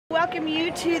welcome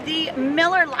you to the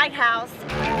Miller Lighthouse.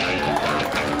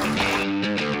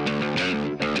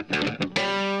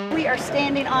 We are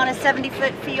standing on a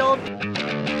 70-foot field.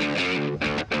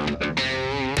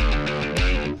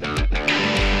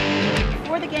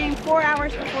 For the game, 4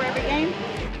 hours before every game,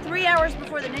 3 hours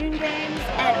before the noon games,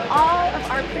 and all of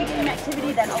our pregame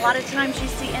activity that a lot of times you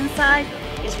see inside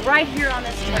is right here on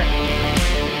this turf.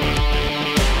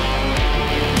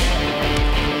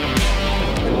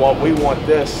 And what we want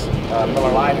this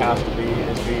Miller Lighthouse to be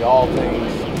is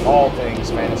all things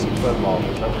fantasy football.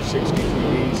 There's over 60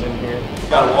 TVs in here.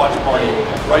 Got a watch party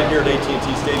right here at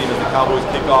AT&T Stadium as the Cowboys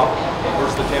kick off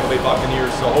versus the Tampa Bay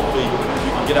Buccaneers. So hopefully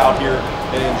you can get out here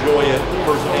and enjoy it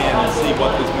firsthand and see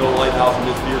what this Miller Lighthouse and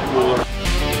this beer cooler.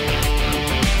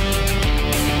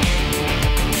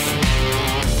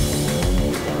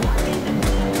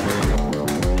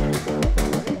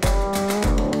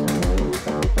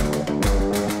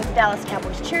 Dallas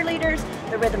Cowboys cheerleaders,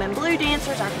 the rhythm and blue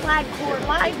dancers, our flag corps,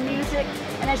 live music,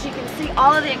 and as you can see,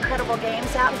 all of the incredible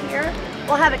games out here.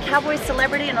 We'll have a Cowboys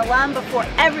celebrity and alum before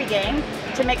every game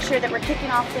to make sure that we're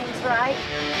kicking off things right.